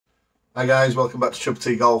Hi guys, welcome back to Triple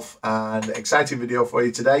T Golf, and an exciting video for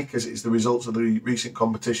you today because it's the results of the recent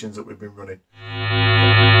competitions that we've been running.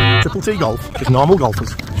 Triple T Golf is normal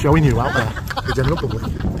golfers showing you out there the general public.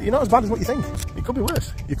 You're not as bad as what you think. It could be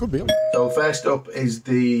worse. You could be. So first up is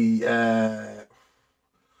the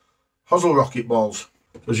Hosel Rocket balls.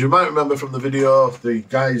 As you might remember from the video, the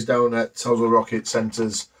guys down at Hosel Rocket sent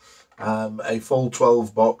us a full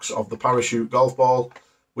 12 box of the parachute golf ball.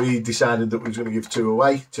 We decided that we was going to give two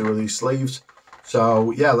away, two of these sleeves.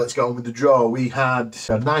 So yeah, let's get on with the draw. We had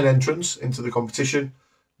 9 entrants into the competition.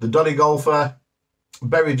 The Donny Golfer,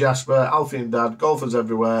 Berry Jasper, Alfie and Dad, Golfers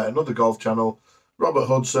Everywhere, Another Golf Channel, Robert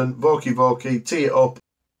Hudson, Vokey Vokey, Tee It Up,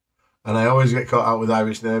 and I always get caught out with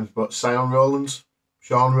Irish names, but Sean Rowlands,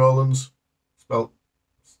 spelled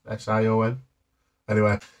S-I-O-N.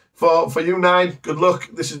 Anyway, for you 9, good luck.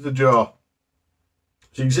 This is the draw.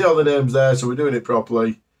 So you can see all the names there, so we're doing it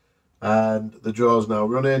properly. And the draw's now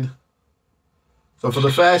running. So for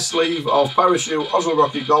the first sleeve of Parachute Hosel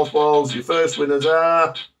Rocket golf balls, your first winners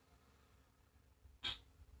are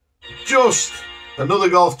just Another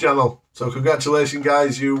Golf Channel. So congratulations,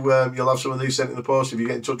 guys. You'll have some of these sent in the post if you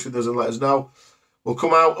get in touch with us and let us know. We'll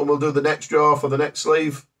come out and we'll do the next draw for the next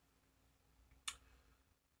sleeve.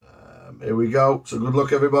 Here we go. So good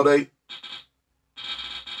luck, everybody.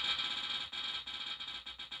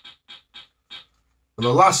 And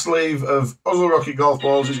the last sleeve of Hosel Rocket golf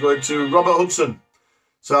balls is going to Robert Hudson.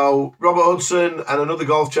 So Robert Hudson and Another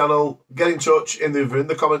Golf Channel, get in touch in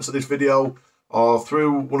the comments of this video or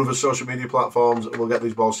through one of the social media platforms, and we'll get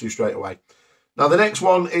these balls to you straight away. Now the next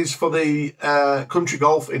one is for the Country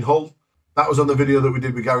Golf in Hull. That was on the video that we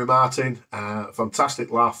did with Gary Martin. Fantastic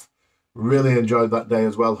laugh. Really enjoyed that day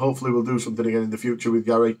as well. Hopefully we'll do something again in the future with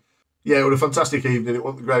Gary. Yeah, it was a fantastic evening. It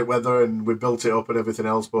wasn't great weather and we built it up and everything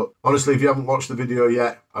else. But honestly, if you haven't watched the video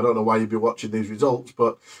yet, I don't know why you'd be watching these results.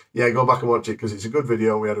 But yeah, go back and watch it because it's a good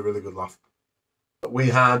video and we had a really good laugh. We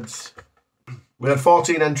had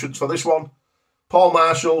 14 entrants for this one. Paul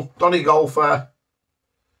Marshall, Donny Golfer,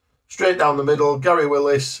 straight down the middle, Gary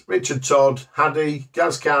Willis, Richard Todd, Haddy,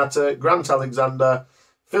 Gaz Carter, Grant Alexander,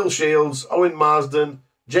 Phil Shields, Owen Marsden,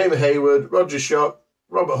 Jamie Hayward, Roger Shock,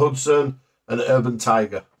 Robert Hudson, and Urban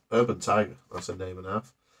Tiger. Urban Tiger, that's a name and a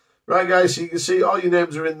half. Right, guys, so you can see all your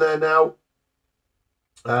names are in there now.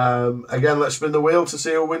 Again, let's spin the wheel to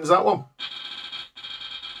see who wins that one.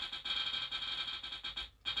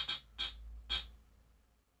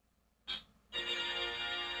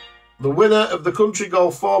 The winner of the Country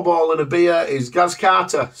Golf 4-ball and a beer is Gaz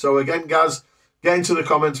Carter. So again, Gaz, get into the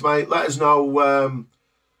comments, mate. Let us know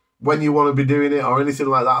when you want to be doing it or anything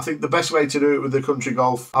like that. I think the best way to do it with the Country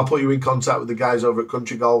Golf, I'll put you in contact with the guys over at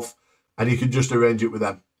Country Golf and you can just arrange it with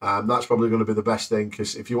them. That's probably going to be the best thing,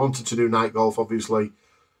 because if you wanted to do night golf, obviously,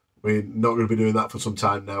 we're not going to be doing that for some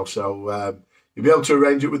time now. So you'll be able to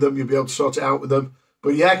arrange it with them. You'll be able to sort it out with them.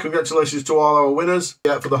 But yeah, congratulations to all our winners.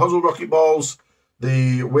 Yeah, for the Hosel Rocket balls,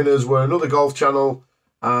 the winners were Another Golf Channel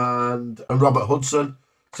and Robert Hudson.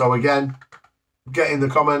 So again, get in the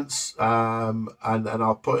comments and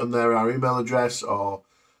I'll put on there our email address, or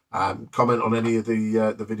comment on any of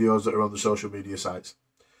the videos that are on the social media sites.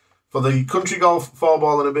 For the Country Golf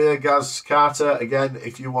 4-ball and a beer, Gaz Carter, again,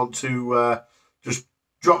 if you want to just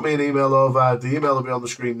drop me an email over, the email will be on the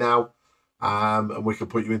screen now, and we can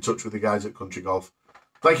put you in touch with the guys at Country Golf.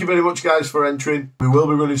 Thank you very much, guys, for entering. We will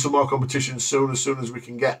be running some more competitions soon as we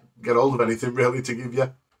can get hold of anything really to give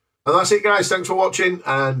you. And that's it, guys. Thanks for watching,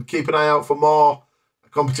 and keep an eye out for more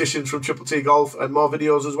competitions from Triple T Golf and more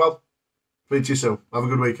videos as well. Speak to you soon. Have a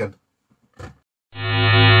good weekend.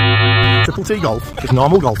 Triple T Golf is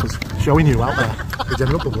normal golfers showing you out there the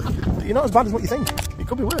general public. You're not as bad as what you think. It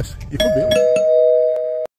could be worse. You could be.